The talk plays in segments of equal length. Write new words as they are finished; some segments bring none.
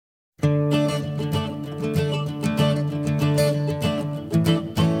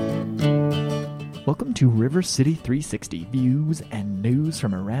to River City 360, views and news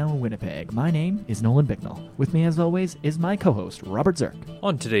from around Winnipeg. My name is Nolan Bicknell. With me, as always, is my co-host, Robert Zirk.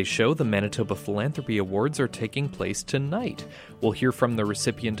 On today's show, the Manitoba Philanthropy Awards are taking place tonight. We'll hear from the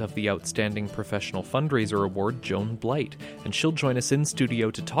recipient of the Outstanding Professional Fundraiser Award, Joan Blight, and she'll join us in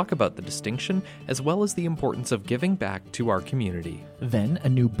studio to talk about the distinction as well as the importance of giving back to our community. Then, a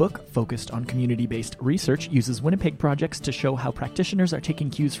new book focused on community-based research uses Winnipeg projects to show how practitioners are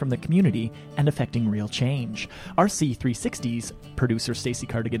taking cues from the community and affecting real change. RC360's producer Stacey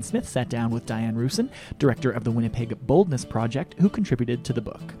Cardigan-Smith sat down with Diane Rusin, director of the Winnipeg Boldness Project, who contributed to the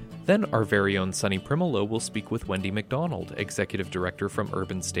book. Then our very own Sunny Primolo will speak with Wendy McDonald, Executive Director from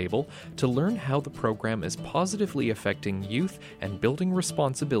Urban Stable, to learn how the program is positively affecting youth and building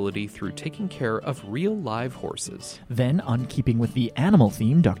responsibility through taking care of real live horses. Then, on keeping with the animal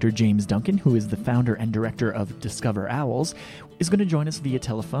theme, Dr. James Duncan, who is the founder and director of Discover Owls, is going to join us via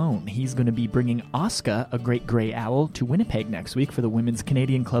telephone. He's going to be bringing Oscar, a great gray owl, to Winnipeg next week for the Women's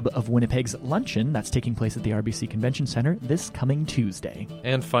Canadian Club of Winnipeg's luncheon that's taking place at the RBC Convention Centre this coming Tuesday.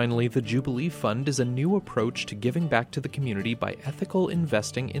 And finally, the Jubilee Fund is a new approach to giving back to the community by ethical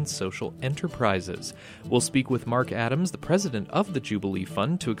investing in social enterprises. We'll speak with Mark Adams, the president of the Jubilee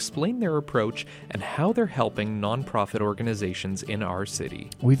Fund, to explain their approach and how they're helping nonprofit organizations in our city.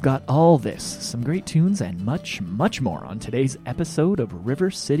 We've got all this, some great tunes, and much, much more on today's episode of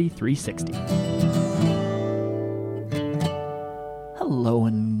River City 360. Hello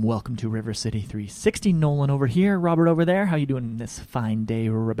and welcome to River City 360. Nolan over here, Robert over there. How you doing this fine day,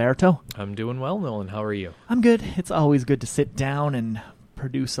 Roberto? I'm doing well, Nolan. How are you? I'm good. It's always good to sit down and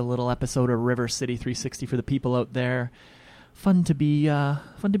produce a little episode of River City 360 for the people out there. Fun to be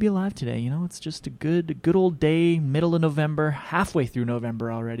alive today. You know, it's just a good old day, middle of November, halfway through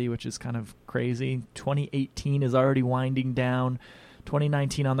November already, which is kind of crazy. 2018 is already winding down.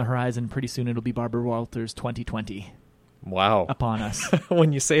 2019 on the horizon. Pretty soon it'll be Barbara Walters 2020. Wow. Upon us.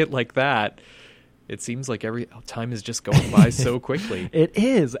 When you say it like that, it seems like every time is just going by so quickly. It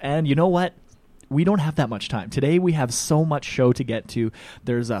is. And you know what? We don't have that much time. Today we have so much show to get to.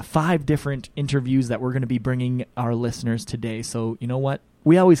 There's 5 different interviews that we're going to be bringing our listeners today. So you know what?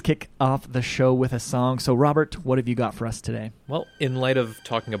 We always kick off the show with a song. So Robert, what have you got for us today? Well, in light of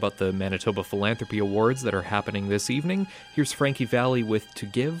talking about the Manitoba Philanthropy Awards that are happening this evening, here's Frankie Valli with To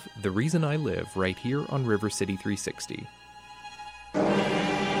Give, The Reason I Live, right here on River City 360.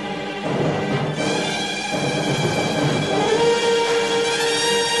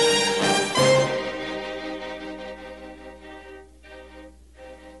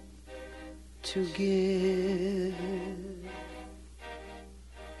 To give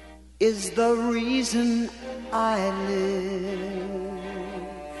is the reason I live.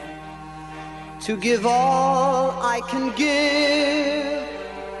 To give all I can give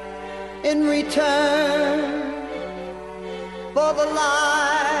in return for the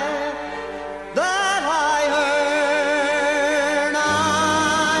life that I earn. I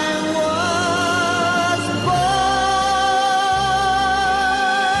was born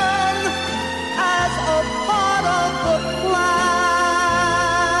as a part of the plan,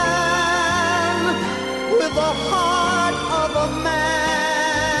 with the heart of a man,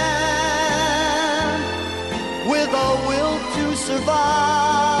 with a will to survive.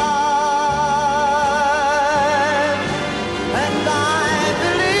 And I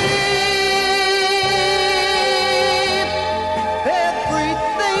believe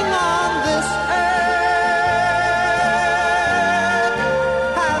everything on this earth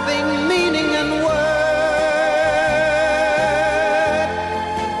having meaning and worth,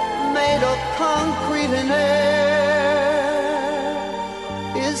 made of concrete and air,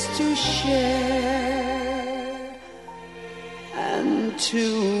 is to share and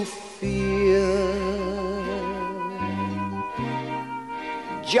to feel.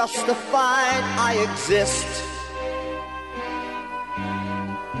 Justified I exist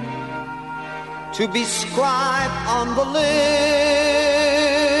to be scribed on the list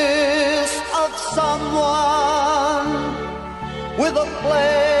of someone with a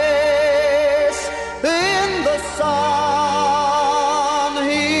place in the sun.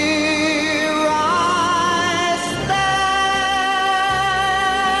 Here I stand,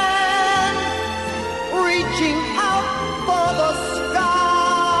 reaching out for the sky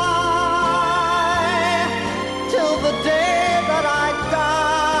till the day that I die.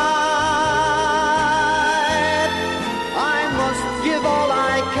 I must give all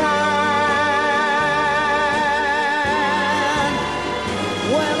I can.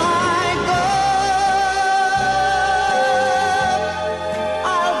 When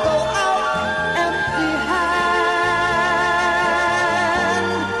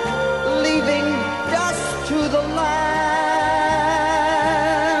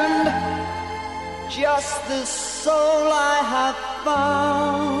soul I have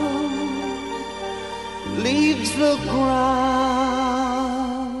found leaves the ground.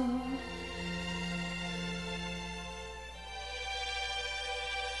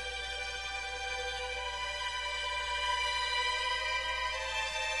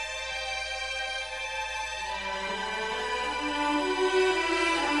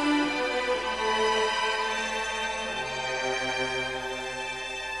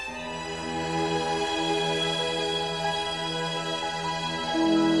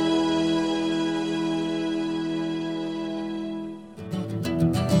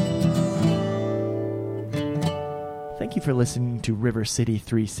 Thank you for listening to River City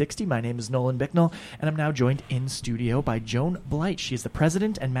 360. My name is Nolan Bicknell, and I'm now joined in studio by Joan Blight. She is the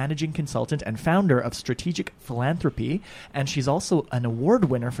president and managing consultant and founder of Strategic Philanthropy, and she's also an award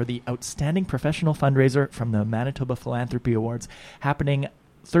winner for the Outstanding Professional Fundraiser from the Manitoba Philanthropy Awards, happening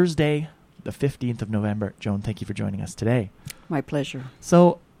Thursday, the 15th of November. Joan, thank you for joining us today. My pleasure.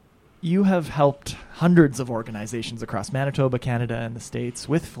 So, you have helped hundreds of organizations across Manitoba, Canada, and the States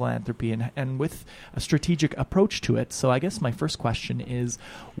with philanthropy and with a strategic approach to it. So I guess my first question is,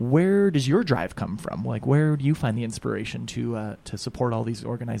 where does your drive come from? Like, where do you find the inspiration to support all these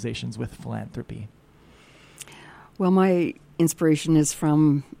organizations with philanthropy? Well, my inspiration is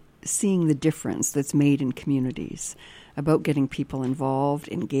from seeing the difference that's made in communities, about getting people involved,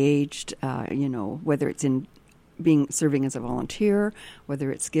 engaged, whether it's in serving as a volunteer,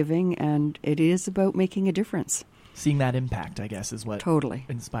 whether it's giving, and it is about making a difference. Seeing that impact, I guess, is what totally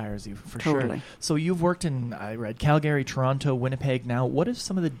inspires you, for totally. Sure. So you've worked in, I read, Calgary, Toronto, Winnipeg. Now, what are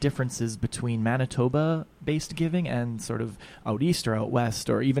some of the differences between Manitoba-based giving and sort of out east or out west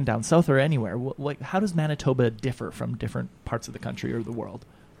or even down south or anywhere? How does Manitoba differ from different parts of the country or the world?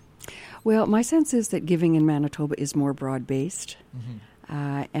 Well, my sense is that giving in Manitoba is more broad-based. Mm-hmm.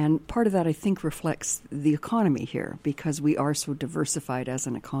 And part of that, I think, reflects the economy here, because we are so diversified as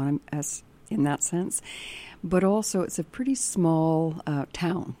an economy, as in that sense. But also, it's a pretty small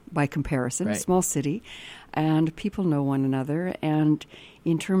town by comparison, right. A small city, and people know one another. And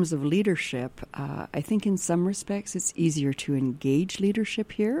in terms of leadership, I think in some respects it's easier to engage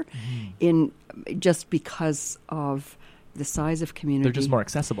leadership here, just because of the size of community. They're just more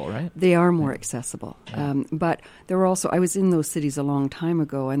accessible, right? They are more accessible. Yeah. But there were also, I was in those cities a long time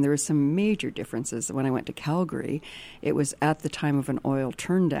ago, and there were some major differences. When I went to Calgary, it was at the time of an oil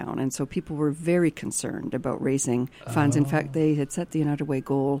turndown, and so people were very concerned about raising funds. In fact, they had set the United Way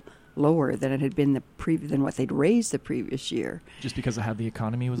goal lower than it had been than what they'd raised the previous year. Just because of how the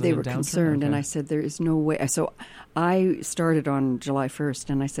economy was. They were downturn? concerned, okay. And I said, there is no way. So I started on July 1st,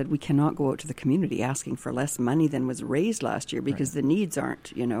 and I said, we cannot go out to the community asking for less money than was raised last year, because the needs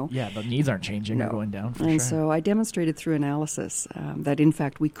aren't, Yeah, the needs aren't changing or going down, for and sure. so I demonstrated through analysis that, in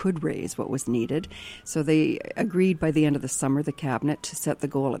fact, we could raise what was needed. So they agreed by the end of the summer, the Cabinet, to set the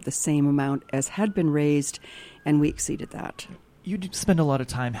goal at the same amount as had been raised, and we exceeded that. You spend a lot of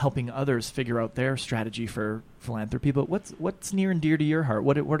time helping others figure out their strategy for philanthropy, but what's near and dear to your heart?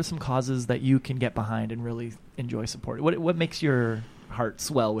 What are some causes that you can get behind and really enjoy supporting? What makes your heart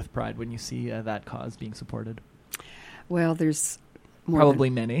swell with pride when you see that cause being supported? Well, there's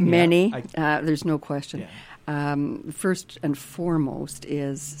probably many. There's no question. Yeah. First and foremost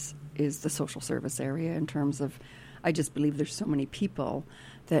is the social service area, in terms of, I just believe there's so many people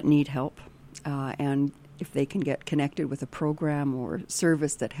that need help, and if they can get connected with a program or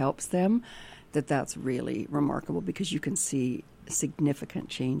service that helps them, that's really remarkable, because you can see significant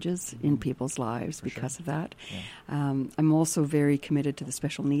changes in people's lives because of that. Yeah. I'm also very committed to the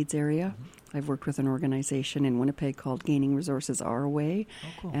special needs area. I've worked with an organization in Winnipeg called Gaining Resources Our Way,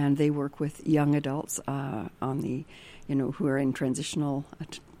 cool. And they work with young adults on the, who are in transitional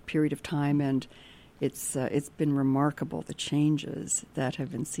period of time, and it's been remarkable, the changes that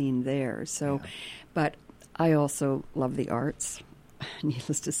have been seen there. So, but I also love the arts,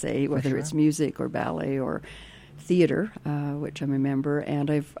 needless to say, whether it's music or ballet or theater, which I'm a member,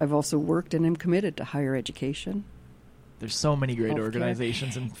 and I've also worked and am committed to higher education. There's so many great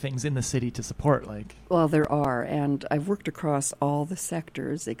organizations and things in the city to support. Well, there are, and I've worked across all the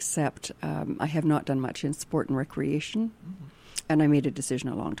sectors, except I have not done much in sport and recreation. Mm-hmm. And I made a decision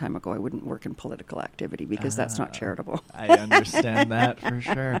a long time ago I wouldn't work in political activity, because that's not charitable. I understand that for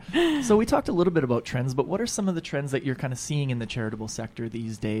sure. So we talked a little bit about trends, but what are some of the trends that you're kind of seeing in the charitable sector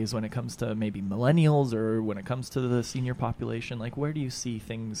these days when it comes to maybe millennials or when it comes to the senior population? Where do you see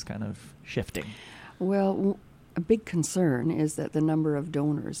things kind of shifting? Well, a big concern is that the number of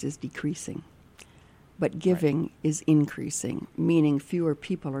donors is decreasing, but giving is increasing, meaning fewer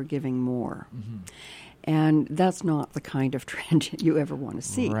people are giving more. Mm-hmm. And that's not the kind of trend you ever want to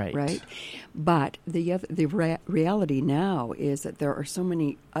see, right? But the reality now is that there are so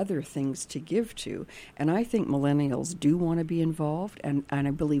many other things to give to, and I think millennials do want to be involved, and I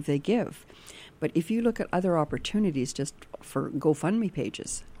believe they give. But if you look at other opportunities just for GoFundMe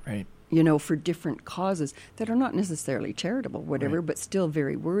pages, right, for different causes that are not necessarily charitable, whatever, but still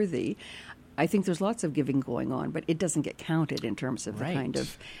very worthy, I think there's lots of giving going on, but it doesn't get counted in terms of the kind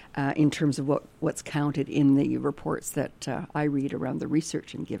of, in terms of what's counted in the reports that I read around the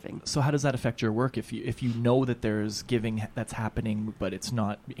research and giving. So how does that affect your work if you know that there's giving that's happening, but it's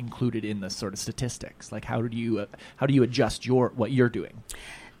not included in the sort of statistics? Like how do you adjust what you're doing?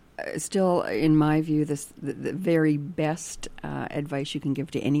 Still, in my view, the very best advice you can give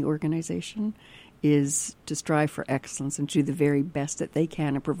to any organization is to strive for excellence and do the very best that they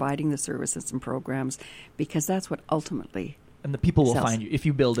can in providing the services and programs, because that's what ultimately and the people will sells. find you. If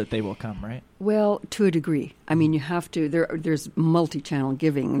you build it, they will come, right? Well, to a degree. I mean, you have to. There's multi-channel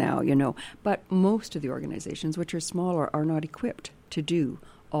giving now, but most of the organizations, which are smaller, are not equipped to do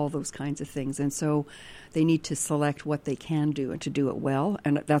all those kinds of things, and so they need to select what they can do and to do it well.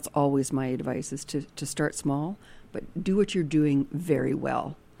 And that's always my advice: is to start small, but do what you're doing very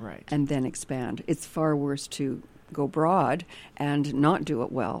well. Right. And then expand. It's far worse to go broad and not do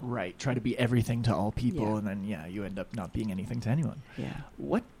it well. Right. Try to be everything to all people, and then, you end up not being anything to anyone. Yeah.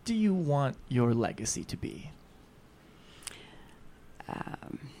 What do you want your legacy to be?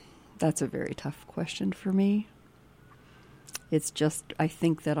 That's a very tough question for me. It's just, I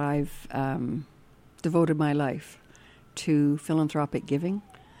think that I've devoted my life to philanthropic giving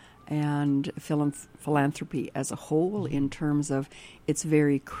and philanthropy as a whole in terms of its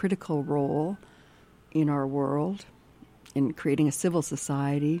very critical role in our world, in creating a civil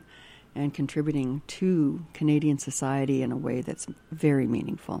society and contributing to Canadian society in a way that's very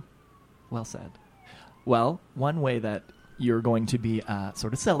meaningful. Well said. Well, one way that you're going to be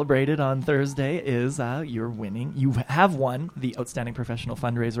sort of celebrated on Thursday is you have won the Outstanding Professional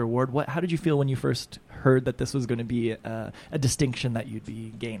Fundraiser Award. How did you feel when you first heard that this was going to be a distinction that you'd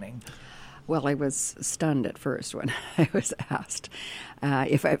be gaining? Well, I was stunned at first when I was asked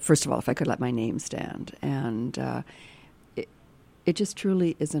if I could let my name stand. And it just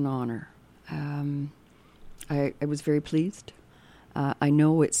truly is an honor. I was very pleased. I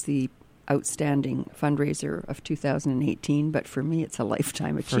know it's the Outstanding Fundraiser of 2018, but for me it's a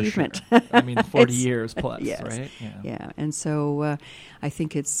lifetime achievement. For sure. I mean, 40 years plus, yes, right? Yeah. And so I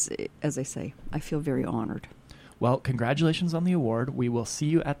think it's, as I say, I feel very honored. Well, congratulations on the award. We will see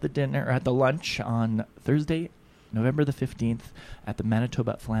you at the dinner, or at the lunch on Thursday, November the 15th at the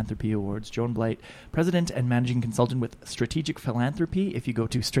Manitoba Philanthropy Awards. Joan Blight, President and Managing Consultant with Strategic Philanthropy. If you go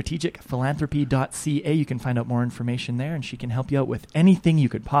to strategicphilanthropy.ca, you can find out more information there, and she can help you out with anything you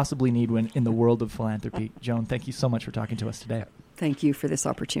could possibly need in the world of philanthropy. Joan, thank you so much for talking to us today. Thank you for this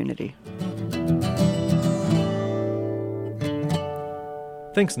opportunity.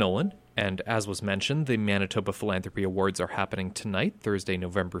 Thanks, Nolan. And as was mentioned, the Manitoba Philanthropy Awards are happening tonight, Thursday,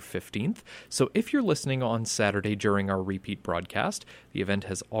 November 15th. So if you're listening on Saturday during our repeat broadcast, the event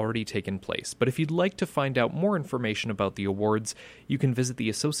has already taken place. But if you'd like to find out more information about the awards, you can visit the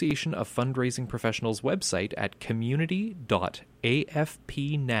Association of Fundraising Professionals website at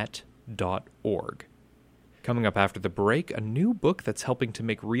community.afpnet.org. Coming up after the break, a new book that's helping to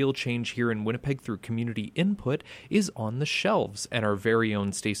make real change here in Winnipeg through community input is on the shelves, and our very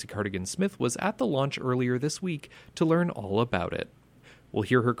own Stacey Cardigan-Smith was at the launch earlier this week to learn all about it. We'll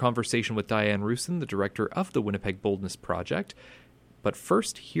hear her conversation with Diane Rusin, the director of the Winnipeg Boldness Project. But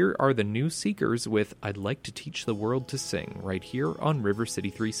first, here are the New Seekers with I'd Like to Teach the World to Sing, right here on River City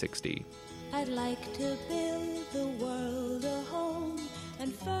 360. I'd like to build the world a home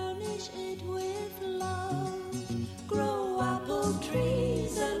and furnish it with love. Grow apple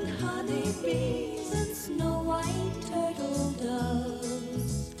trees and honey bees and snow white turtle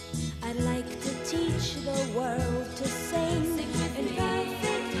doves. I'd like to teach the world to sing in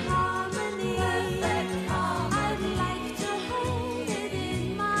perfect harmony. I'd like to hold it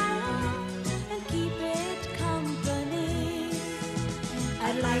in my arms and keep it company.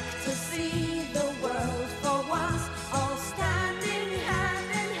 I'd like to see the world for once all standing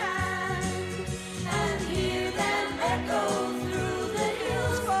hand in hand and hear them echo through the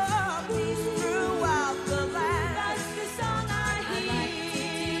hills for peace throughout the land. That's the song I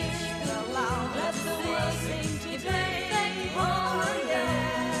hear aloud. Let the world sing today. Oh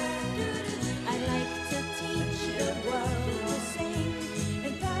yeah. I'd like to teach the world to sing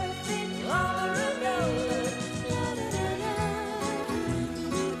in perfect harmony. La da da da.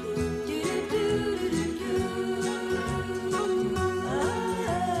 Do do do.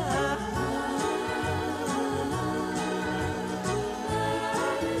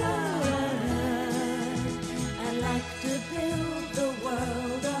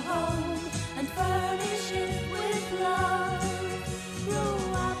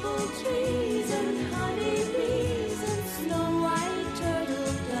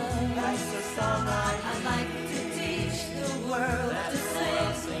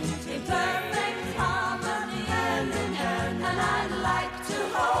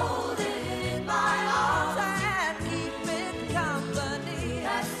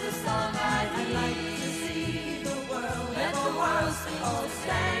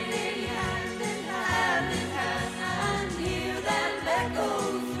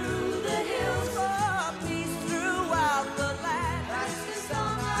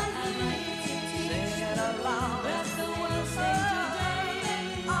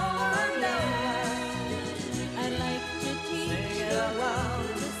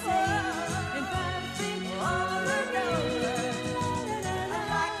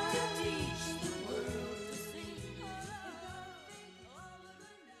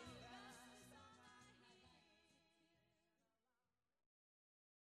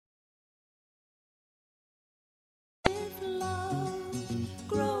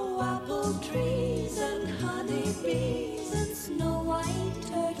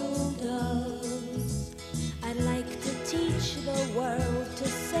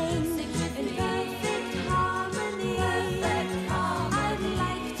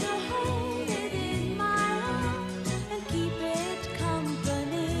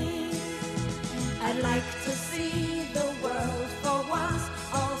 I'd like to see the world for once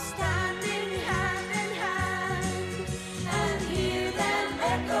all standing hand in hand and hear them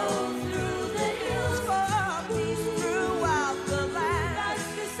echo through the hills for peace throughout the land. That's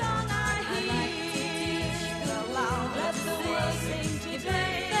the song I hear aloud. Let the world sing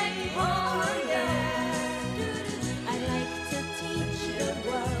today. Oh yeah. I'd like to teach the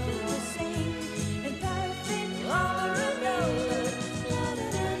world to sing in perfect harmony.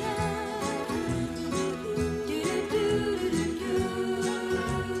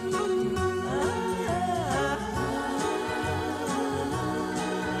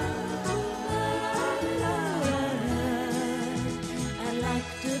 I'd like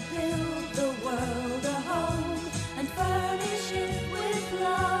to build the world a home and furnish it with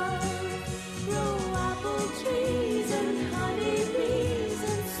love. Grow apple trees and honeybees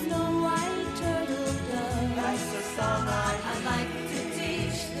and snow white turtle doves. That's the song I'd like to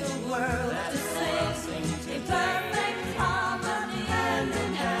teach the world to sing in perfect harmony, hand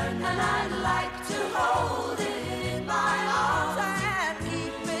in hand. And I'd like to hold it in my arms and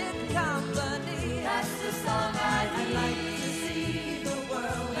keep it company. That's the song I'd like to see the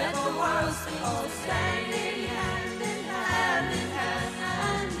world. Let the world sing all standing hand in hand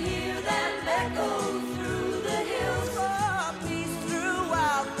and hear them echo through the hills for peace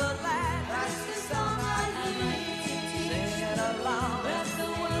throughout the land. That's the song I'd like to teach. Sing it along. Let the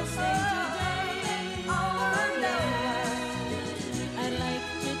world sing today. Over and over. I'd like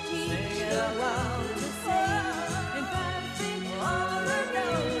to teach the world to sing in perfect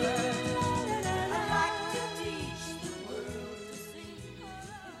harmony. I'd like to teach the world to sing.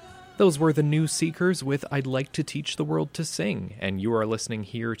 Those were the New Seekers with I'd Like to Teach the World to Sing, and you are listening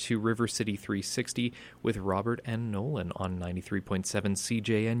here to River City 360 with Robert and Nolan on 93.7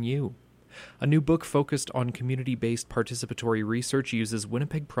 CJNU. A new book focused on community-based participatory research uses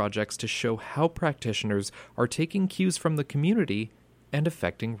Winnipeg projects to show how practitioners are taking cues from the community and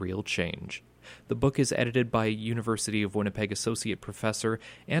affecting real change. The book is edited by University of Winnipeg Associate Professor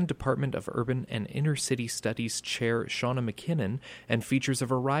and Department of Urban and Inner City Studies Chair Shauna McKinnon and features a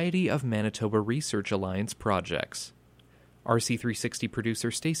variety of Manitoba Research Alliance projects. RC360 producer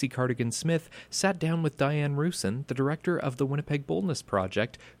Stacey Cardigan-Smith sat down with Diane Rusin, the director of the Winnipeg Boldness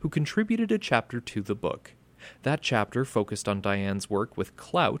Project, who contributed a chapter to the book. That chapter focused on Diane's work with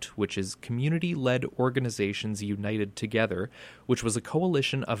CLOUT, which is Community-Led Organizations United Together, which was a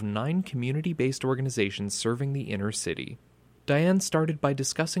coalition of 9 community-based organizations serving the inner city. Diane started by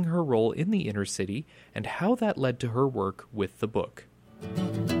discussing her role in the inner city and how that led to her work with the book.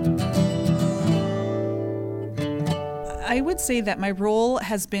 I would say that my role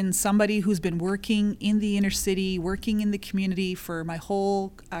has been somebody who's been working in the inner city, working in the community for my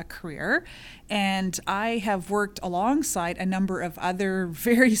whole career. And I have worked alongside a number of other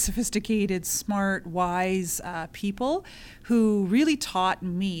very sophisticated, smart, wise people who really taught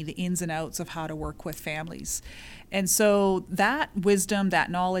me the ins and outs of how to work with families. And so that wisdom, that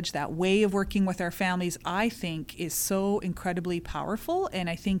knowledge, that way of working with our families, I think is so incredibly powerful. And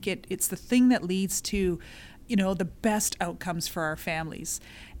I think it's the thing that leads to the best outcomes for our families.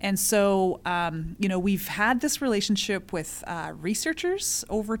 And so, we've had this relationship with researchers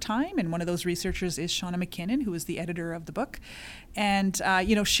over time. And one of those researchers is Shauna McKinnon, who is the editor of the book. And,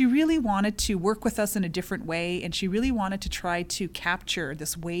 she really wanted to work with us in a different way. And she really wanted to try to capture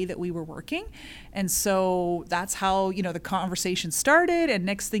this way that we were working. And so that's how, the conversation started. And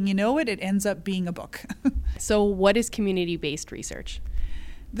next thing you know, it ends up being a book. So what is community-based research?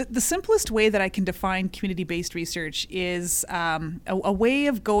 The simplest way that I can define community-based research is a way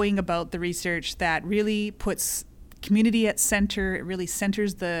of going about the research that really puts community at center. It really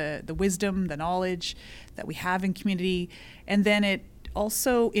centers the wisdom, the knowledge that we have in community, and then it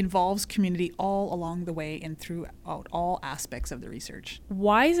also involves community all along the way and throughout all aspects of the research.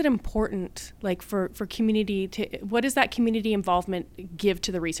 Why is it important, for community what does that community involvement give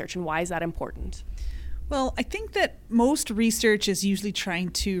to the research, and why is that important? Well, I think that most research is usually trying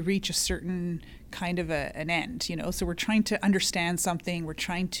to reach a certain kind of an end, so we're trying to understand something, we're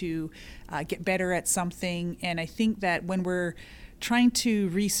trying to get better at something, and I think that when we're trying to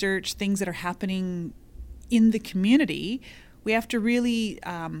research things that are happening in the community, we have to really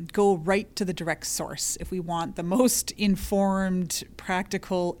go right to the direct source if we want the most informed,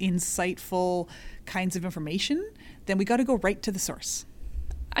 practical, insightful kinds of information. Then we got to go right to the source.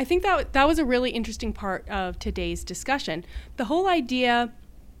 I think that was a really interesting part of today's discussion. The whole idea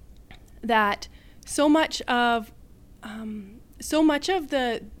that so much of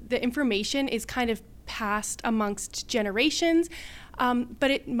the information is kind of passed amongst generations,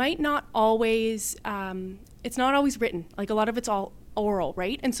 but it might not always. It's not always written. A lot of it's all oral,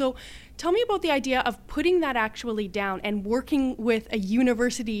 right? And so tell me about the idea of putting that actually down and working with a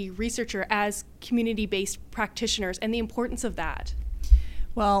university researcher as community-based practitioners and the importance of that.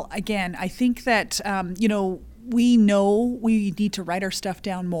 Well, again, I think that, we know we need to write our stuff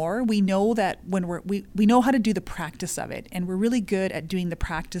down more. We know that when we know how to do the practice of it, and we're really good at doing the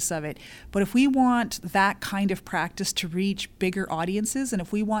practice of it. But if we want that kind of practice to reach bigger audiences, and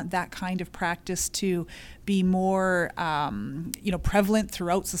if we want that kind of practice to be more, prevalent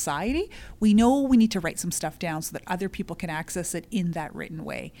throughout society, we know we need to write some stuff down so that other people can access it in that written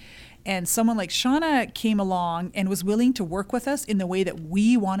way. And someone like Shauna came along and was willing to work with us in the way that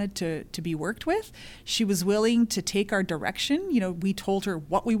we wanted to be worked with. She was willing to take our direction. We told her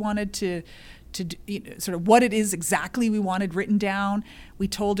what we wanted to sort of what it is exactly we wanted written down. We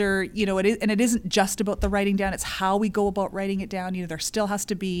told her, it isn't just about the writing down, it's how we go about writing it down. There still has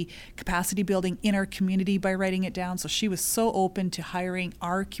to be capacity building in our community by writing it down. So she was so open to hiring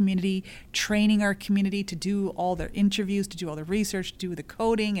our community, training our community to do all their interviews, to do all the research, to do the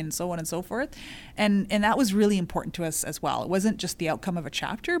coding, and so on and so forth. And that was really important to us as well. It wasn't just the outcome of a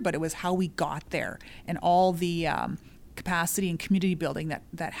chapter, but it was how we got there and all the capacity and community building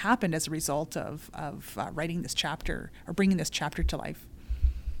that happened as a result of writing this chapter or bringing this chapter to life.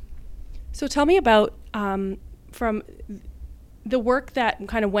 So tell me about from the work that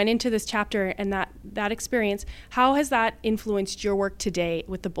kind of went into this chapter and that experience. How has that influenced your work today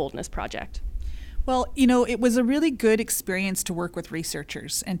with the Boldness Project? Well, it was a really good experience to work with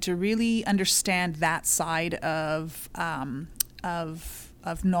researchers and to really understand that side of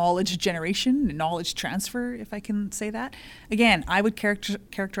knowledge generation and knowledge transfer, if I can say that. Again, I would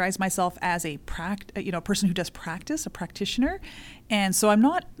characterize myself as a person who does practice, a practitioner. And so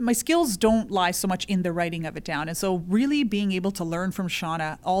my skills don't lie so much in the writing of it down. And so really being able to learn from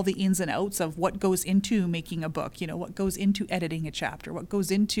Shauna all the ins and outs of what goes into making a book, what goes into editing a chapter, what goes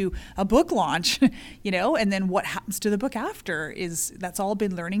into a book launch, and then what happens to the book after that's all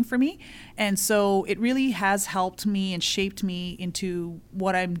been learning for me. And so it really has helped me and shaped me into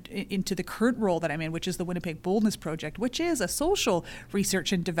the current role that I'm in, which is the Winnipeg Boldness Project, which is a social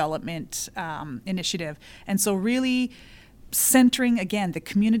research and development initiative. And so really centering, again, the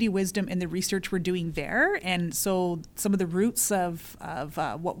community wisdom and the research we're doing there. And so some of the roots of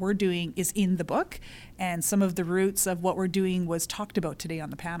what we're doing is in the book, and some of the roots of what we're doing was talked about today on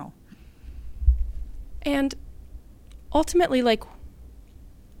the panel. And ultimately, you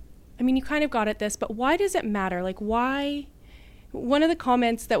kind of got at this, but why does it matter? Why? One of the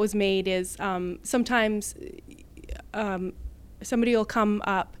comments that was made is sometimes somebody will come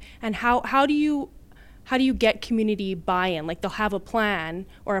up and how do you get community buy-in? They'll have a plan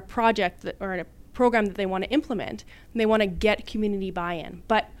or a project or a program that they want to implement, and they want to get community buy-in.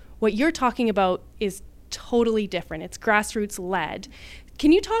 But what you're talking about is totally different. It's grassroots led.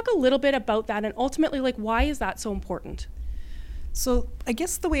 Can you talk a little bit about that, and ultimately, why is that so important? So I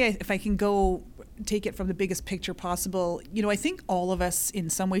guess the way, if I can go take it from the biggest picture possible, I think all of us in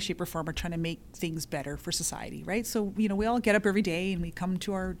some way, shape, or form are trying to make things better for society, right? So, we all get up every day and we come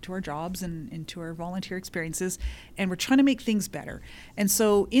to our jobs and to our volunteer experiences, and we're trying to make things better. And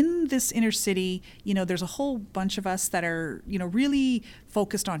so in this inner city, there's a whole bunch of us that are, really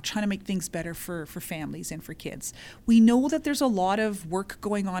focused on trying to make things better for families and for kids. We know that there's a lot of work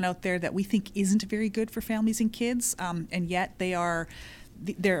going on out there that we think isn't very good for families and kids, and yet there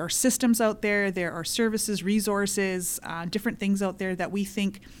are systems out there, there are services, resources, different things out there that we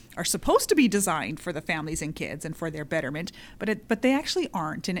think are supposed to be designed for the families and kids and for their betterment, but they actually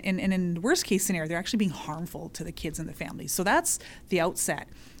aren't. And in the worst case scenario, they're actually being harmful to the kids and the families. So that's the outset.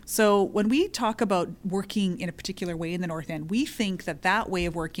 So when we talk about working in a particular way in the North End, we think that way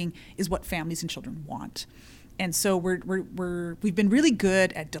of working is what families and children want. And so we've been really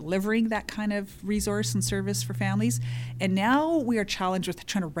good at delivering that kind of resource and service for families. And now we are challenged with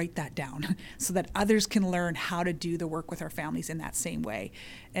trying to write that down so that others can learn how to do the work with our families in that same way.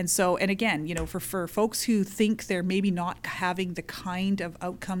 And again, for folks who think they're maybe not having the kind of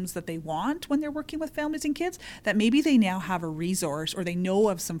outcomes that they want when they're working with families and kids, that maybe they now have a resource or they know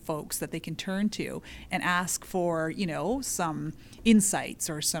of some folks that they can turn to and ask for, some insights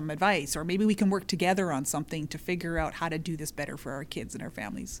or some advice, or maybe we can work together on something to figure out how to do this better for our kids and our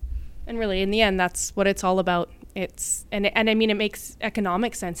families. And really, in the end, that's what it's all about. It makes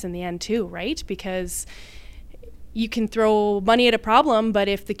economic sense in the end too, right? Because you can throw money at a problem, but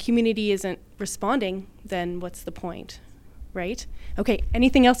if the community isn't responding, then what's the point, right? Okay,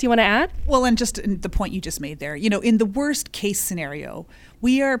 anything else you want to add? Well, and just the point you just made there, in the worst case scenario,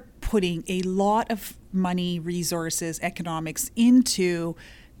 we are putting a lot of money, resources, economics into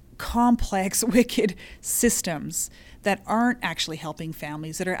complex, wicked systems that aren't actually helping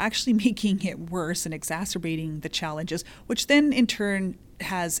families, that are actually making it worse and exacerbating the challenges, which then in turn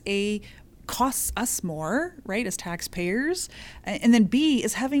costs us more, right, as taxpayers, and then B,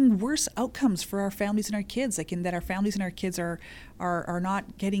 is having worse outcomes for our families and our kids, like in that our families and our kids are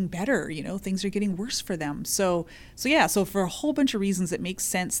not getting better, things are getting worse for them. So for a whole bunch of reasons, it makes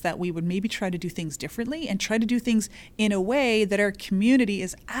sense that we would maybe try to do things differently and try to do things in a way that our community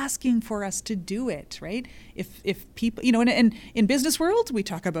is asking for us to do it, right? If people, and in business world, we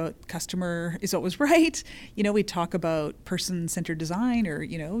talk about customer is always right. We talk about person-centered design or,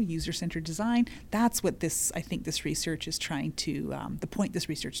 user-centered design. That's what I think this research is trying to, the point this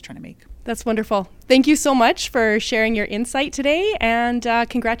research is trying to make. That's wonderful. Thank you so much for sharing your insight today, and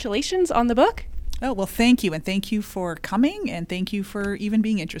congratulations on the book. Oh, well, thank you. And thank you for coming, and thank you for even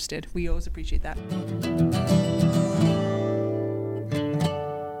being interested. We always appreciate that.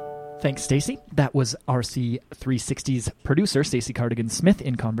 Thanks, Stacey. That was RC360's producer, Stacey Cardigan-Smith,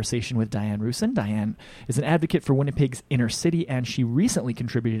 in conversation with Diane Rusin. Diane is an advocate for Winnipeg's inner city, and she recently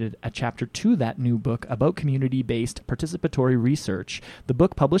contributed a chapter to that new book about community-based participatory research. The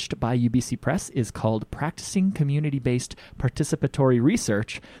book, published by UBC Press, is called Practicing Community-Based Participatory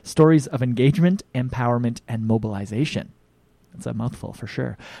Research, Stories of Engagement, Empowerment, and Mobilization. That's a mouthful for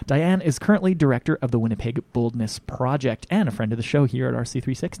sure. Diane is currently director of the Winnipeg Boldness Project and a friend of the show here at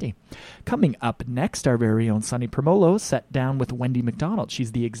RC360. Coming up next, our very own Sunny Promolo sat down with Wendy McDonald.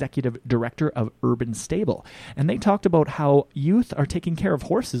 She's the executive director of Urban Stable, and they talked about how youth are taking care of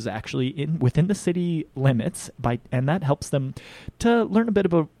horses actually within the city limits, and that helps them to learn a bit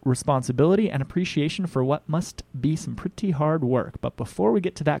about responsibility and appreciation for what must be some pretty hard work. But before we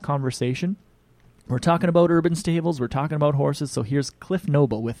get to that conversation, we're talking about urban stables, we're talking about horses, so here's Cliff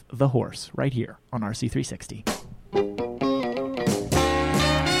Noble with The Horse right here on RC360.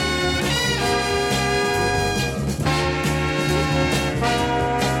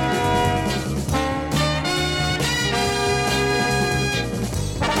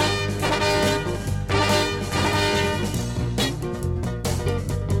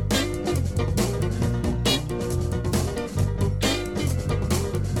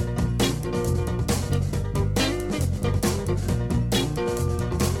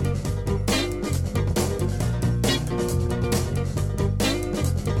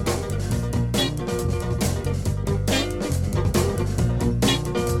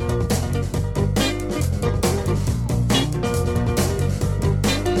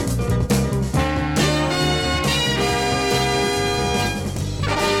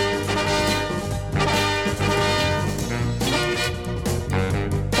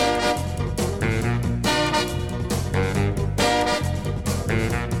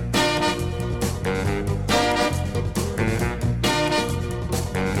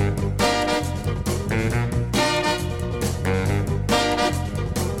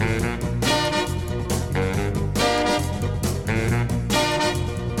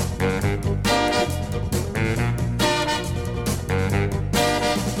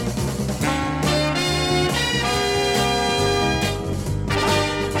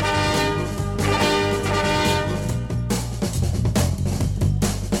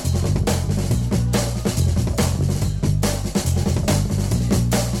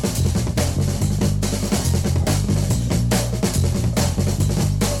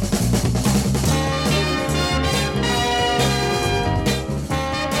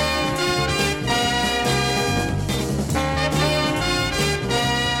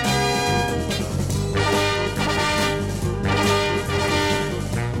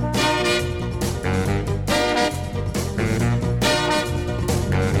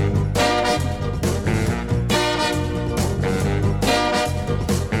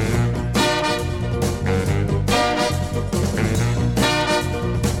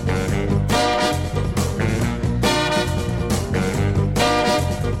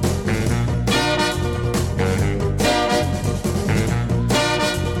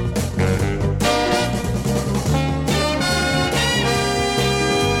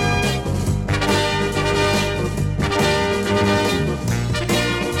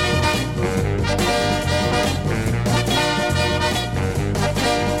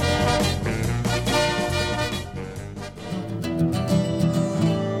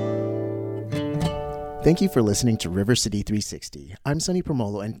 Thank you for listening to River City 360. I'm Sunny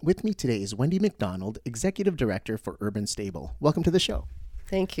Promolo, and with me today is Wendy McDonald, Executive Director for Urban Stable. Welcome to the show.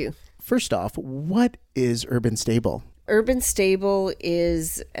 Thank you. First off, what is Urban Stable? Urban Stable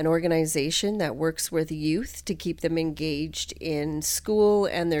is an organization that works with youth to keep them engaged in school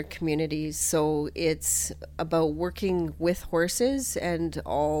and their communities. So it's about working with horses and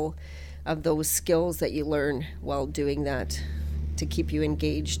all of those skills that you learn while doing that to keep you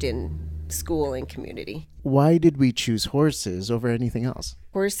engaged in school and community. Why did we choose horses over anything else?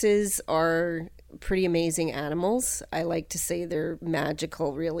 Horses are pretty amazing animals. I like to say they're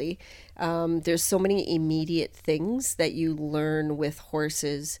magical, really. There's so many immediate things that you learn with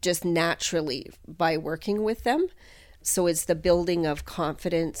horses just naturally by working with them. So it's the building of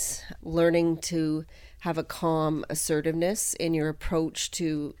confidence, learning to have a calm assertiveness in your approach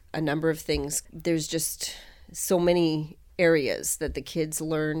to a number of things. There's just so many areas that the kids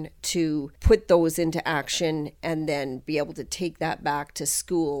learn to put those into action and then be able to take that back to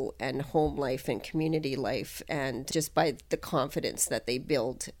school and home life and community life, and just by the confidence that they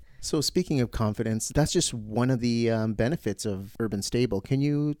build. So speaking of confidence, that's just one of the benefits of Urban Stable. Can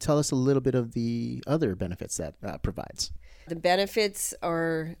you tell us a little bit of the other benefits that provides? The benefits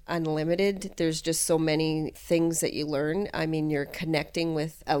are unlimited. There's just so many things that you learn. I mean, you're connecting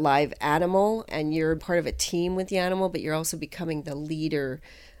with a live animal and you're part of a team with the animal, but you're also becoming the leader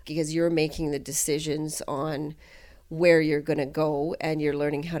because you're making the decisions on where you're going to go, and you're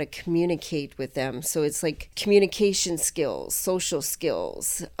learning how to communicate with them. So it's like communication skills, social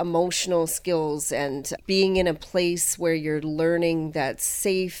skills, emotional skills, and being in a place where you're learning that's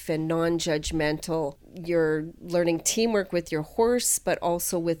safe and non-judgmental. You're learning teamwork with your horse, but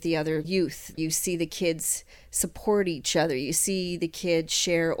also with the other youth. You see the kids support each other. You see the kids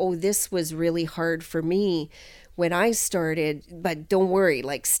share, oh, this was really hard for me when I started, but don't worry,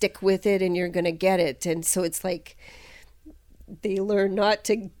 like stick with it and you're going to get it. And so it's like they learn not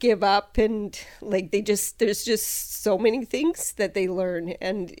to give up, and like there's just so many things that they learn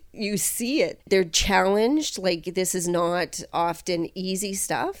and you see it. They're challenged. Like this is not often easy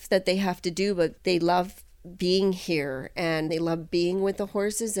stuff that they have to do, but they love being here and they love being with the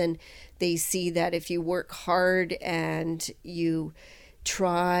horses, and they see that if you work hard and you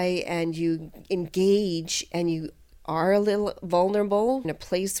try and you engage and you are a little vulnerable in a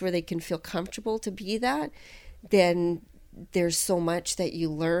place where they can feel comfortable to be that, then there's so much that you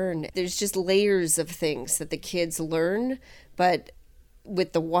learn. There's just layers of things that the kids learn, but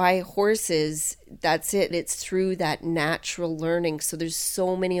with the Y horses, that's it. It's through that natural learning. So there's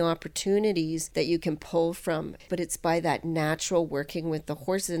so many opportunities that you can pull from, but it's by that natural working with the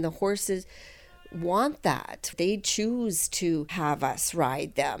horses, and the horses want that. They choose to have us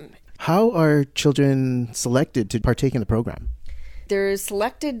ride them. How are children selected to partake in the program? They're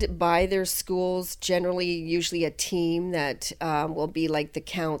selected by their schools, generally usually a team that will be like the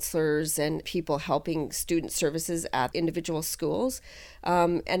counselors and people helping student services at individual schools.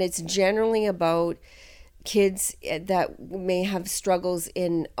 And it's generally about kids that may have struggles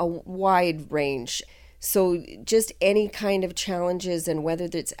in a wide range. So just any kind of challenges, and whether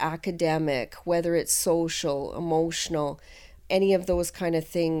it's academic, whether it's social, emotional, any of those kind of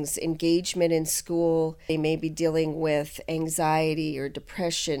things, engagement in school. They may be dealing with anxiety or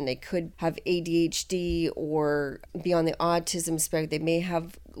depression. They could have ADHD or be on the autism spectrum. They may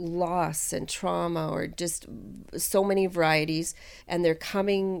have loss and trauma, or just so many varieties. And they're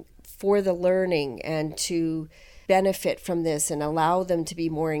coming for the learning and to benefit from this and allow them to be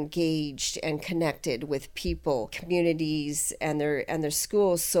more engaged and connected with people, communities, and their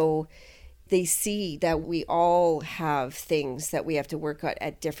schools. So they see that we all have things that we have to work on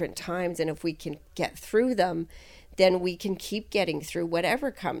at different times. And if we can get through them, then we can keep getting through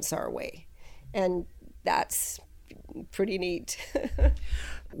whatever comes our way. And that's pretty neat.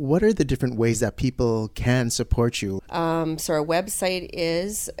 What are the different ways that people can support you? So our website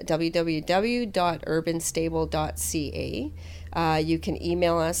is www.urbanstable.ca. You can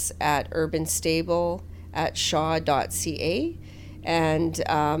email us at urbanstable@shaw.ca. And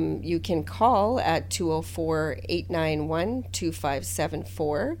you can call at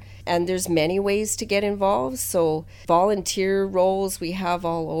 204-891-2574. And there's many ways to get involved. So volunteer roles we have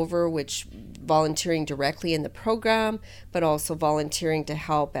all over, which volunteering directly in the program, but also volunteering to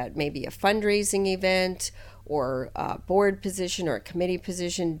help at maybe a fundraising event or a board position or a committee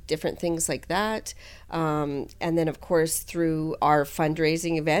position, different things like that. And then, of course, through our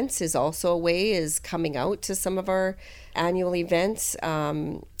fundraising events is also a way, is coming out to some of our annual events.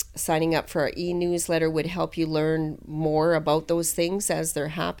 Signing up for our e-newsletter would help you learn more about those things as they're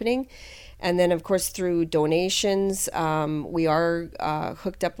happening. And then, of course, through donations, we are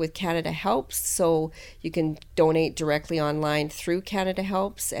hooked up with Canada Helps, so you can donate directly online through Canada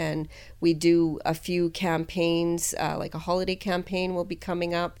Helps. And we do a few campaigns, like a holiday campaign will be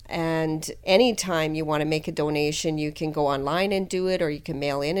coming up. And anytime you want to make a donation, you can go online and do it, or you can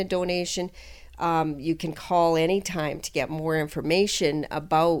mail in a donation. You can call anytime to get more information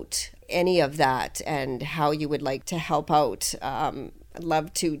about any of that and how you would like to help out. I'd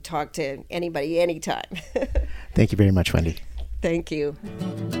love to talk to anybody anytime. Thank you very much, Wendy. Thank you.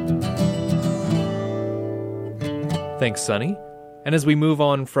 Thanks, Sunny. And as we move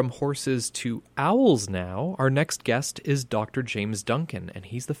on from horses to owls now, our next guest is Dr. James Duncan, and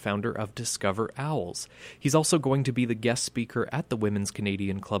he's the founder of Discover Owls. He's also going to be the guest speaker at the Women's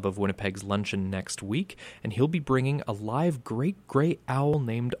Canadian Club of Winnipeg's luncheon next week, and he'll be bringing a live great gray owl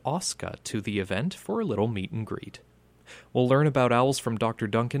named Oscar to the event for a little meet and greet. We'll learn about owls from Dr.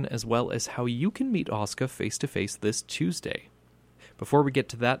 Duncan, as well as how you can meet Oscar face-to-face this Tuesday. Before we get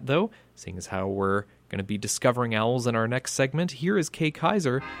to that, though, seeing as how we're going to be discovering owls in our next segment, here is Kay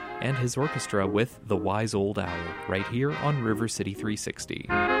Kaiser and his orchestra with The Wise Old Owl, right here on River City 360.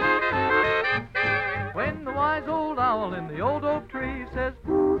 When the wise old owl in the old oak tree says,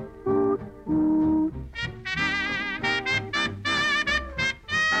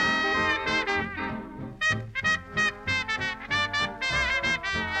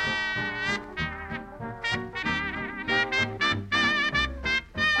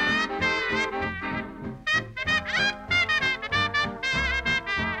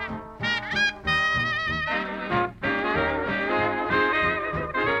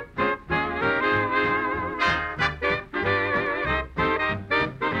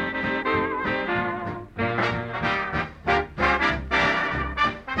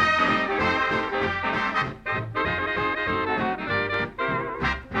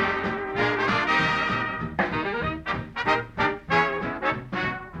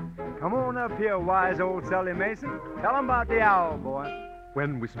 up here, wise old Sally Mason. Tell 'em about the owl, boy.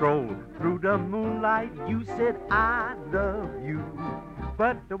 When we strolled through the moonlight, you said, I love you.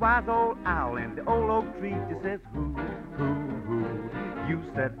 But the wise old owl in the old oak tree just says, who, who. You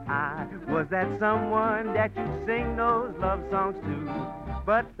said I was that someone that you sing those love songs to.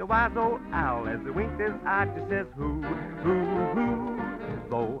 But the wise old owl, as he winked his eye, just says, who.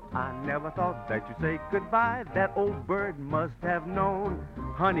 Though I never thought that you'd say goodbye, that old bird must have known,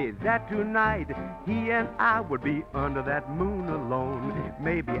 honey, that tonight he and I would be under that moon alone.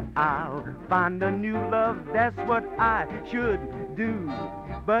 Maybe I'll find a new love, that's what I should do.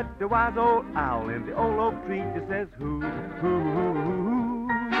 But the wise old owl in the old oak tree just says, who.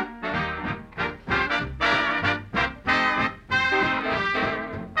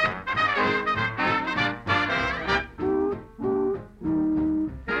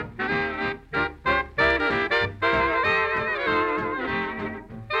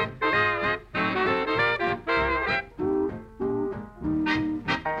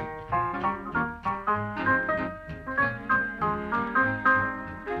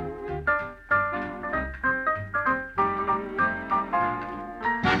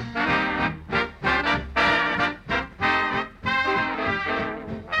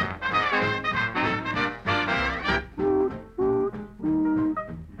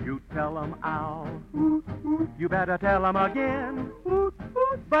 You better tell 'em again.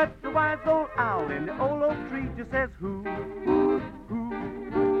 But the wise old owl in the old oak tree just says, who.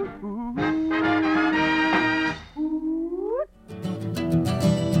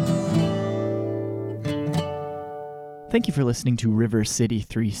 Thank you for listening to River City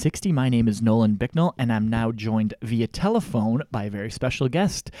 360. My name is Nolan Bicknell, and I'm now joined via telephone by a very special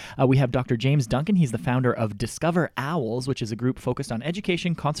guest. We have Dr. James Duncan. He's the founder of Discover Owls, which is a group focused on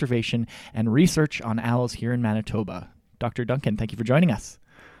education, conservation, and research on owls here in Manitoba. Dr. Duncan, thank you for joining us.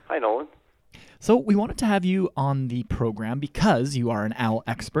 Hi, Nolan. So we wanted to have you on the program because you are an owl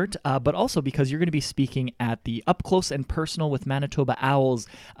expert, but also because you're going to be speaking at the Up Close and Personal with Manitoba Owls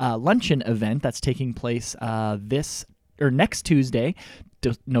luncheon event that's taking place next Tuesday,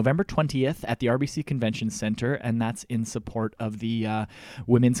 November 20th at the RBC Convention Center, and that's in support of the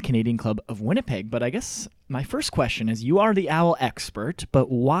Women's Canadian Club of Winnipeg. But I guess my first question is, you are the owl expert,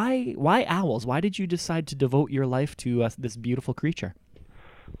 but why owls? Why did you decide to devote your life to this beautiful creature?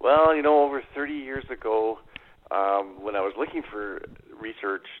 Well, over 30 years ago, when I was looking for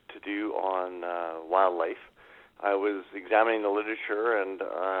research to do on wildlife, I was examining the literature, and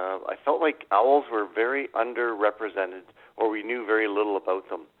I felt like owls were very underrepresented, or we knew very little about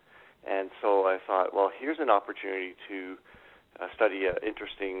them. And so I thought, well, here's an opportunity to study an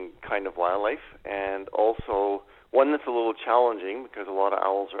interesting kind of wildlife, and also one that's a little challenging because a lot of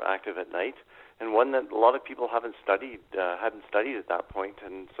owls are active at night, and one that a lot of people hadn't studied at that point.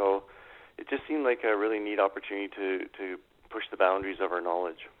 And so it just seemed like a really neat opportunity to push the boundaries of our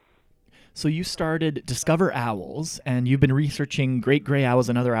knowledge. So you started Discover Owls, and you've been researching great gray owls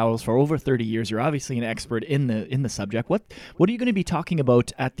and other owls for over 30 years. You're obviously an expert in the subject. What are you going to be talking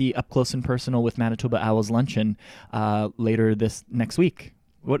about at the Up Close and Personal with Manitoba Owls luncheon later this next week?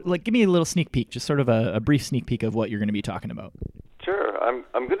 Give me a little sneak peek, just sort of a brief sneak peek of what you're going to be talking about. Sure.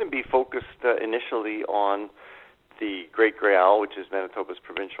 I'm going to be focused initially on the great gray owl, which is Manitoba's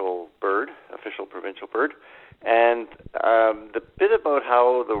official provincial bird. And the bit about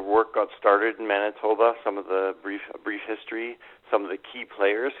how the work got started in Manitoba, some of the brief history, some of the key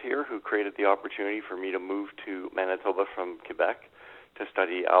players here who created the opportunity for me to move to Manitoba from Quebec to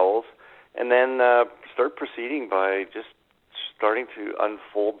study owls, and then start proceeding by just starting to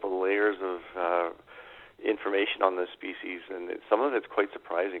unfold the layers of information on this species. And some of it's quite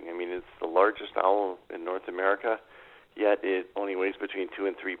surprising. I mean, it's the largest owl in North America, yet it only weighs between 2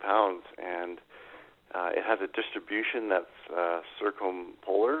 and 3 pounds, and it has a distribution that's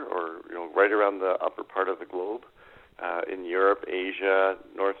circumpolar, or right around the upper part of the globe, in Europe, Asia,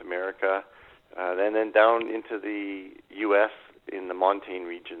 North America, and then down into the U.S. in the montane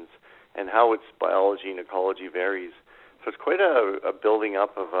regions, and how its biology and ecology varies. So it's quite a building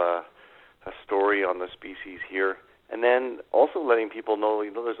up of a story on the species here, and then also letting people know,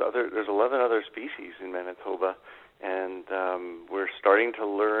 there's 11 other species in Manitoba. And we're starting to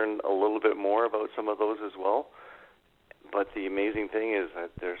learn a little bit more about some of those as well. But the amazing thing is that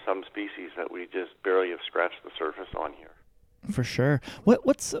there's some species that we just barely have scratched the surface on here. For sure.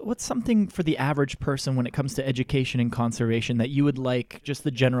 What's something for the average person when it comes to education and conservation that you would like just the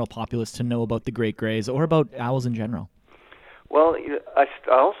general populace to know about the great grays or about owls in general? Well, I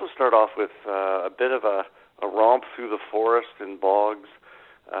also start off with a bit of a romp through the forest and bogs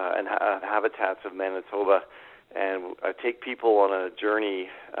and habitats of Manitoba. And I take people on a journey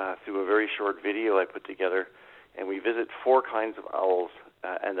through a very short video I put together, and we visit 4 kinds of owls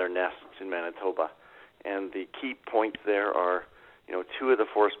and their nests in Manitoba. And the key points there are, 2 of the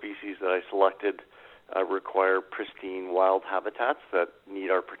 4 species that I selected require pristine wild habitats that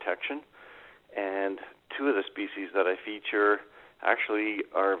need our protection. And 2 of the species that I feature actually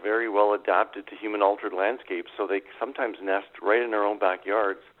are very well adapted to human-altered landscapes, so they sometimes nest right in their own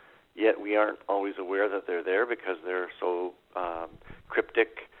backyards. Yet we aren't always aware that they're there because they're so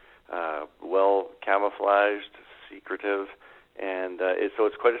cryptic, well camouflaged, secretive, and so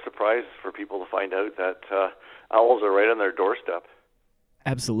it's quite a surprise for people to find out that owls are right on their doorstep.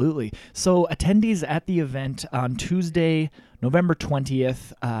 Absolutely. So attendees at the event on Tuesday, November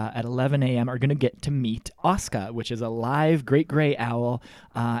 20th at 11 a.m. are going to get to meet Oscar, which is a live great gray owl.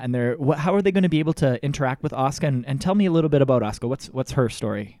 And how are they going to be able to interact with Oscar? And tell me a little bit about Oscar. What's her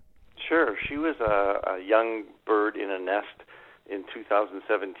story? Sure. She was a young bird in a nest in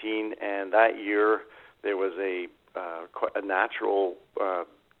 2017, and that year there was a natural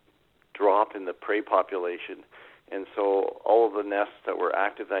drop in the prey population. And so all of the nests that were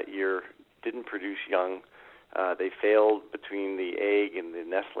active that year didn't produce young. They failed between the egg and the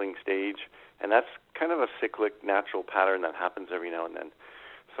nestling stage, and that's kind of a cyclic natural pattern that happens every now and then.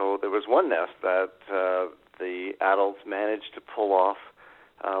 So there was one nest that the adults managed to pull off,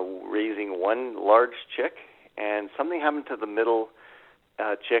 raising one large chick, and something happened to the middle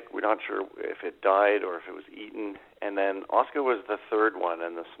chick. We're not sure if it died or if it was eaten. And then Oscar was the third one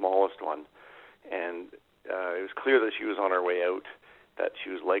and the smallest one. And it was clear that she was on her way out, that she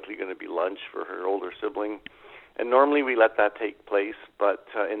was likely going to be lunch for her older sibling. And normally we let that take place, but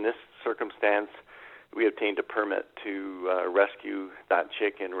in this circumstance, we obtained a permit to rescue that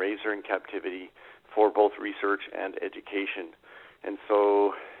chick and raise her in captivity for both research and education. And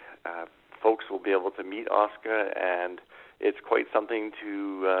so folks will be able to meet Oscar, and it's quite something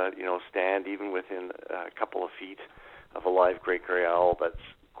to stand even within a couple of feet of a live great gray owl that's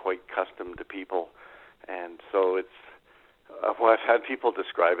quite custom to people. And so it's I've had people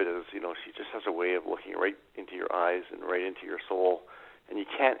describe it as, she just has a way of looking right into your eyes and right into your soul, and you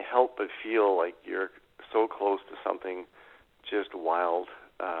can't help but feel like you're so close to something just wild,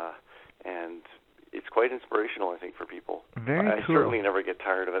 and it's quite inspirational, I think, for people. Very I cool. certainly never get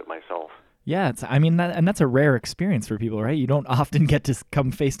tired of it myself. Yeah, that's a rare experience for people, right? You don't often get to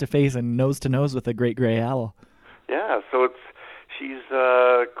come face to face and nose to nose with a great gray owl. Yeah, so she's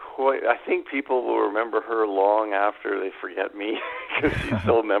quite. I think people will remember her long after they forget me because she's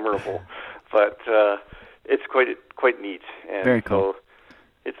so memorable. But it's quite neat. And very cool.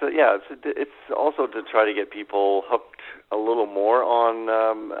 So it's also to try to get people hooked a little more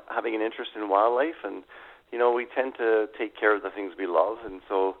on having an interest in wildlife, and we tend to take care of the things we love, and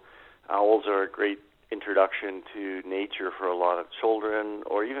so owls are a great introduction to nature for a lot of children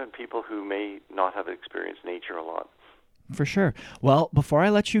or even people who may not have experienced nature a lot. For sure. Well, before I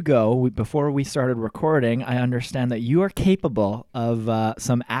let you go, before we started recording, I understand that you are capable of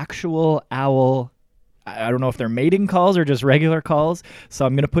some actual owl, I don't know if they're mating calls or just regular calls, so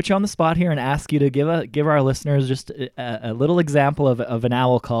I'm going to put you on the spot here and ask you to give our listeners just a little example of an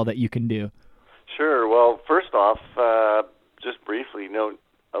owl call that you can do. Sure. Well, first off, just briefly,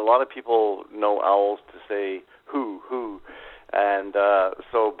 a lot of people know owls to say hoo, and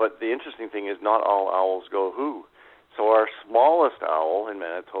but the interesting thing is not all owls go hoo. So our smallest owl in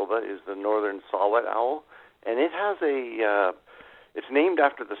Manitoba is the northern saw-whet owl, and it has it's named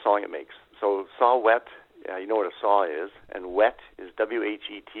after the song it makes. So saw-whet, you know what a saw is, and whet is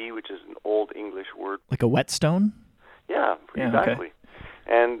W-H-E-T, which is an Old English word. Like a whetstone? Yeah, Yeah, exactly. okay.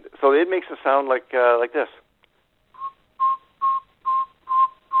 And so it makes a sound like this.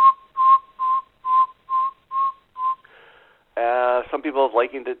 Some people have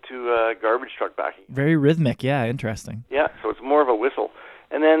likened it to a garbage truck backing. Very rhythmic, yeah, interesting. Yeah, so it's more of a whistle.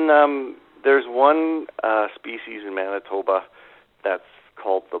 And then there's one species in Manitoba that's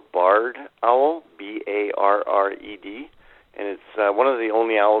called the barred owl, B-A-R-R-E-D, and it's one of the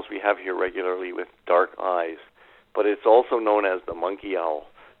only owls we have here regularly with dark eyes. But it's also known as the monkey owl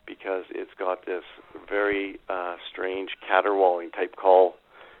because it's got this very strange caterwauling type call.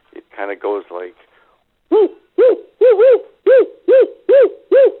 It kind of goes like...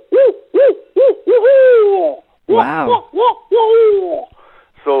 Wow.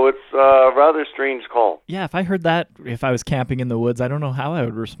 So it's a rather strange call. Yeah, if I heard that, if I was camping in the woods, I don't know how I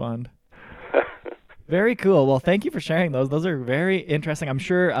would respond. Very cool. Well, thank you for sharing those. Those are very interesting. I'm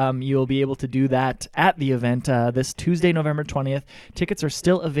sure you'll be able to do that at the event this Tuesday, November 20th. Tickets are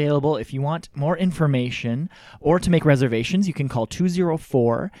still available. If you want more information or to make reservations, you can call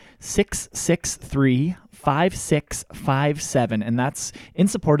 204-663-5657, and that's in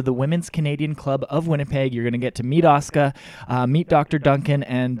support of the Women's Canadian Club of Winnipeg. You're going to get to meet Oscar, meet Dr. Duncan,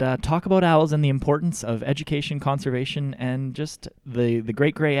 and talk about owls and the importance of education, conservation, and just the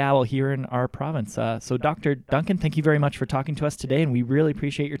great gray owl here in our province. So Dr. Duncan, thank you very much for talking to us today, and we really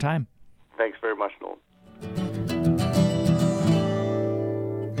appreciate your time. Thanks very much, Nolan.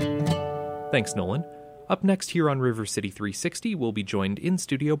 Thanks, Nolan. Up next here on River City 360, we'll be joined in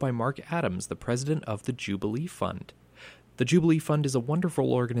studio by Mark Adams, the president of the Jubilee Fund. The Jubilee Fund is a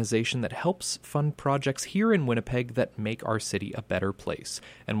wonderful organization that helps fund projects here in Winnipeg that make our city a better place,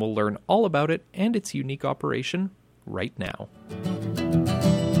 and we'll learn all about it and its unique operation right now.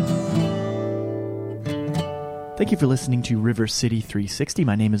 Thank you for listening to River City 360.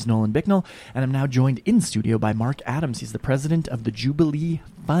 My name is Nolan Bicknell, and I'm now joined in studio by Mark Adams. He's the president of the Jubilee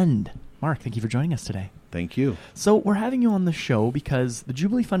Fund. Mark, thank you for joining us today. Thank you. So we're having you on the show because the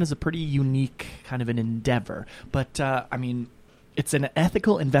Jubilee Fund is a pretty unique kind of an endeavor. But, it's an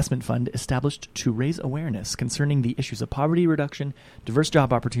ethical investment fund established to raise awareness concerning the issues of poverty reduction, diverse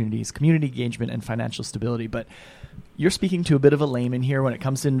job opportunities, community engagement, and financial stability. But you're speaking to a bit of a layman here when it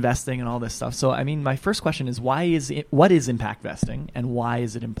comes to investing and all this stuff. So, my first question is, what is impact vesting, and why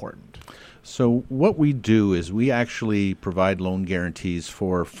is it important? So what we do is we actually provide loan guarantees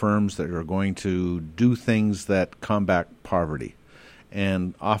for firms that are going to do things that combat poverty.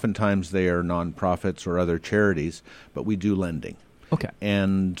 And oftentimes they are nonprofits or other charities, but we do lending. Okay.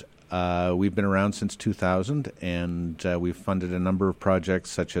 And we've been around since 2000, and we've funded a number of projects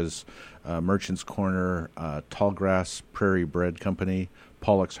such as Merchants Corner, Tallgrass Prairie Bread Company,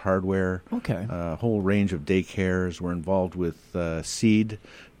 Pollock's Hardware, a whole range of daycares. We're involved with SEED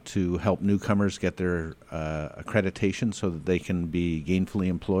to help newcomers get their accreditation so that they can be gainfully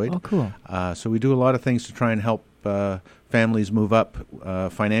employed. Oh, cool. So we do a lot of things to try and help families move up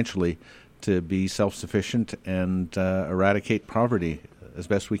financially to be self-sufficient and eradicate poverty as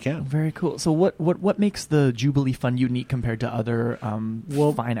best we can. Very cool. So what makes the Jubilee Fund unique compared to other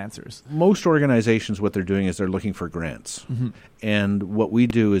financiers? Most organizations, what they're doing is they're looking for grants. Mm-hmm. And what we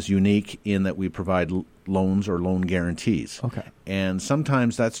do is unique in that we provide loans or loan guarantees. Okay. And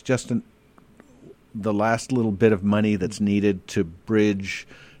sometimes that's just the last little bit of money that's needed to bridge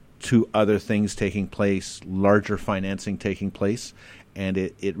to other things taking place, larger financing taking place, and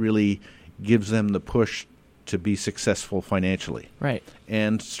it really gives them the push to be successful financially. Right.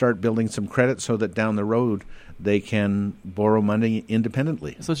 And start building some credit so that down the road they can borrow money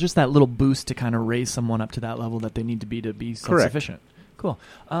independently. So it's just that little boost to kind of raise someone up to that level that they need to be self-sufficient. Correct.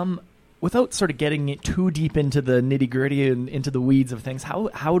 Cool. without sort of getting it too deep into the nitty-gritty and into the weeds of things,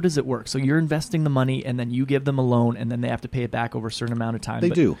 how does it work? So you're investing the money, and then you give them a loan, and then they have to pay it back over a certain amount of time. They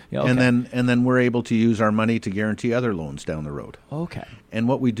do. Yeah, okay. And then we're able to use our money to guarantee other loans down the road. Okay. And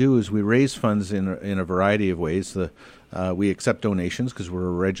what we do is we raise funds in a variety of ways. We accept donations because we're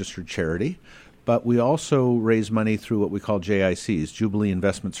a registered charity, but we also raise money through what we call JICs, Jubilee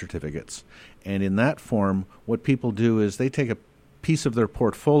Investment Certificates. And in that form, what people do is they take a piece of their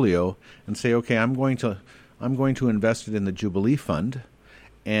portfolio and say, okay, I'm going to invest it in the Jubilee Fund,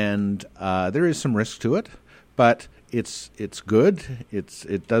 and there is some risk to it, but it's good.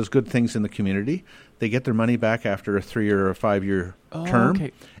 It does good things in the community. They get their money back after a 3 or a 5 year term,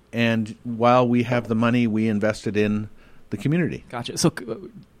 okay. And while we have the money, we invest it in the community. Gotcha. So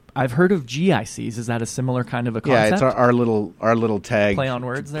I've heard of GICs. Is that a similar kind of a concept? Yeah, it's our little tag. Play on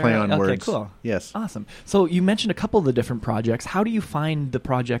words there? Play on words. Okay, cool. Yes. Awesome. So you mentioned a couple of the different projects. How do you find the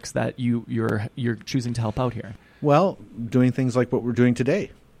projects that you're choosing to help out here? Well, doing things like what we're doing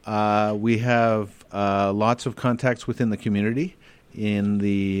today. We have lots of contacts within the community in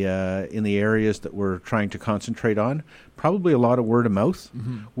the areas that we're trying to concentrate on. Probably a lot of word of mouth.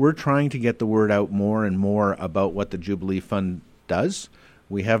 Mm-hmm. We're trying to get the word out more and more about what the Jubilee Fund does.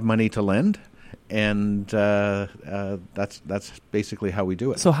 We have money to lend, and that's basically how we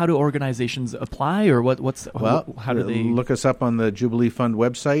do it. So how do organizations apply, or how do they look us up on the Jubilee Fund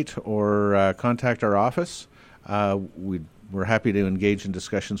website or contact our office? We're happy to engage in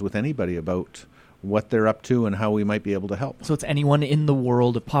discussions with anybody about what they're up to and how we might be able to help. So it's anyone in the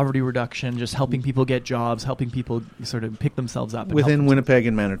world of poverty reduction, just helping people get jobs, helping people sort of pick themselves up. Within Winnipeg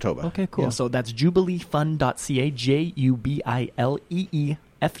and Manitoba. Okay, cool. Yeah. So that's jubileefund.ca,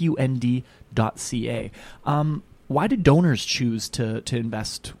 JUBILEEFUND.ca. Why do donors choose to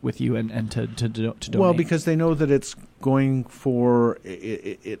invest with you and to donate? Well, because they know that it's going for,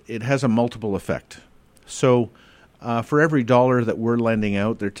 it has a multiple effect. So for every dollar that we're lending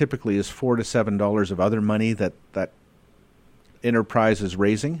out, there typically is $4 to $7 of other money that enterprise is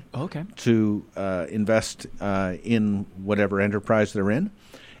raising to invest in whatever enterprise they're in.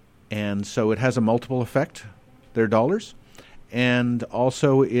 And so it has a multiple effect, their dollars. And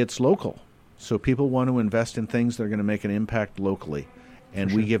also it's local. So people want to invest in things that are going to make an impact locally.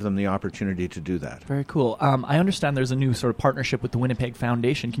 And we give them the opportunity to do that. Very cool. I understand there's a new sort of partnership with the Winnipeg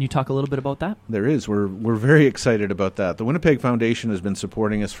Foundation. Can you talk a little bit about that? There is. We're very excited about that. The Winnipeg Foundation has been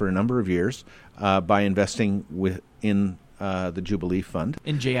supporting us for a number of years by investing in the Jubilee Fund.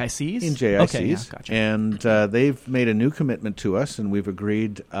 In JICs? In JICs. Okay, yeah, gotcha. And they've made a new commitment to us, and we've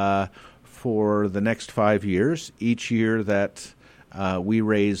agreed for the next 5 years, each year that we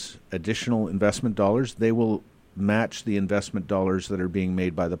raise additional investment dollars, they will match the investment dollars that are being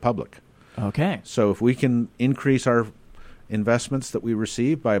made by the public. Okay. So if we can increase our investments that we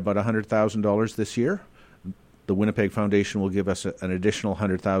receive by about $100,000 this year, the Winnipeg Foundation will give us an additional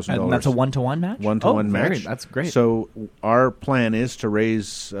 $100,000. And that's a one-to-one match? One-to-one match. That's great. So our plan is to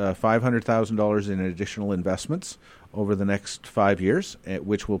raise $500,000 in additional investments over the next 5 years,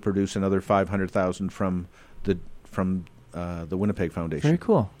 which will produce another $500,000 from the Winnipeg Foundation. Very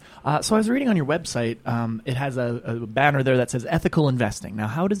cool. So I was reading on your website, it has a banner there that says ethical investing. Now,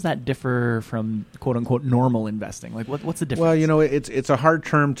 how does that differ from quote-unquote normal investing? Like, what's the difference? Well, it's a hard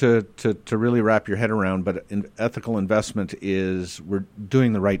term to really wrap your head around, but ethical investment is we're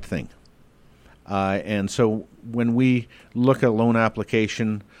doing the right thing. And so when we look at a loan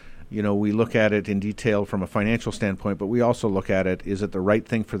application, we look at it in detail from a financial standpoint, but we also look at it, is it the right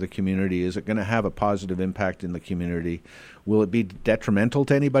thing for the community? Is it going to have a positive impact in the community? Will it be detrimental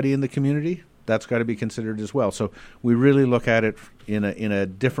to anybody in the community? That's got to be considered as well. So we really look at it in a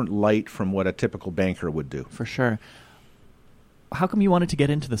different light from what a typical banker would do. For sure. How come you wanted to get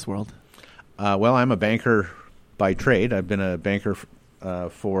into this world? Well, I'm a banker by trade. I've been a banker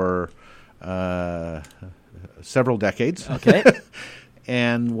for several decades. Okay.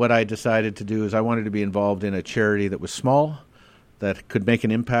 And what I decided to do is I wanted to be involved in a charity that was small, that could make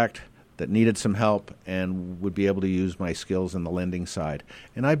an impact, that needed some help, and would be able to use my skills in the lending side.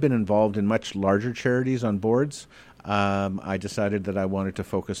 And I've been involved in much larger charities on boards. I decided that I wanted to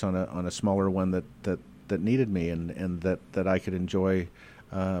focus on a smaller one that needed me and that I could enjoy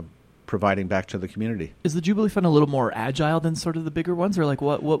providing back to the community. Is the Jubilee Fund a little more agile than sort of the bigger ones, or like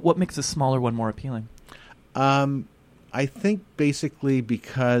what makes a smaller one more appealing? I think basically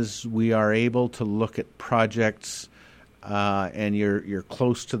because we are able to look at projects and you're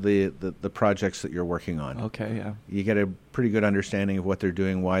close to the projects that you're working on. Okay, yeah. You get a pretty good understanding of what they're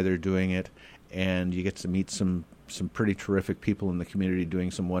doing, why they're doing it, and you get to meet some pretty terrific people in the community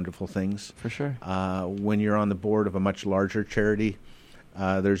doing some wonderful things. For sure. When you're on the board of a much larger charity,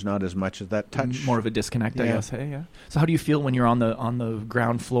 there's not as much of that touch. More of a disconnect, I guess. Hey, yeah. So how do you feel when you're on the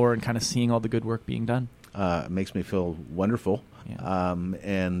ground floor and kind of seeing all the good work being done? It makes me feel wonderful,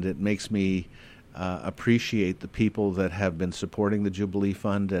 and it makes me appreciate the people that have been supporting the Jubilee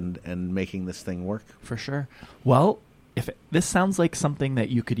Fund and making this thing work. For sure. Well, this sounds like something that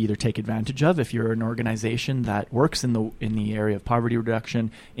you could either take advantage of if you're an organization that works in the area of poverty reduction,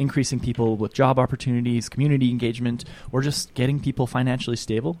 increasing people with job opportunities, community engagement, or just getting people financially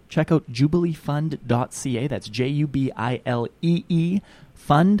stable. Check out jubileefund.ca. That's JUBILEE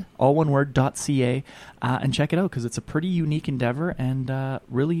fund, all one word, .ca, and check it out because it's a pretty unique endeavor, and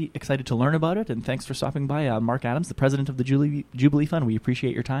really excited to learn about it. And thanks for stopping by, Mark Adams, the president of the Jubilee Fund. We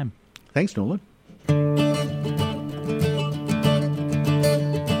appreciate your time. Thanks, Nolan.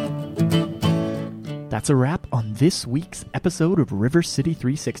 That's a wrap on this week's episode of River City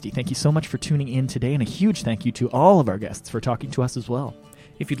 360. Thank you so much for tuning in today, and a huge thank you to all of our guests for talking to us as well.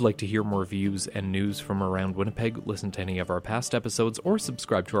 If you'd like to hear more views and news from around Winnipeg, listen to any of our past episodes, or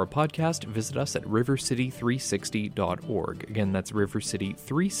subscribe to our podcast, visit us at rivercity360.org. Again, that's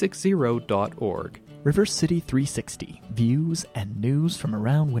rivercity360.org. River City 360, views and news from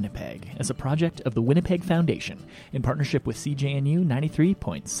around Winnipeg, is a project of the Winnipeg Foundation in partnership with CJNU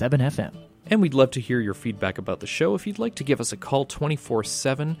 93.7 FM. And we'd love to hear your feedback about the show. If you'd like to give us a call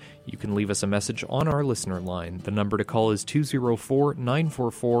 24/7, you can leave us a message on our listener line. The number to call is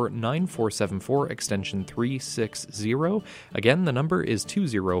 204-944-9474, extension 360. Again, the number is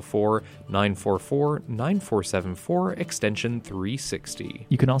 204-944-9474, extension 360.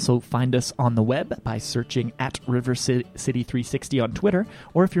 You can also find us on the web by searching at River City 360 on Twitter,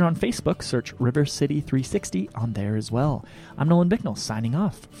 or if you're on Facebook, search River City 360 on there as well. I'm Nolan Bicknell, signing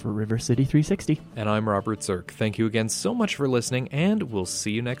off for River City 360. And I'm Robert Zirk. Thank you again so much for listening, and we'll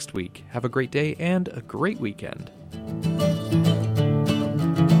see you next week. Have a great day and a great weekend.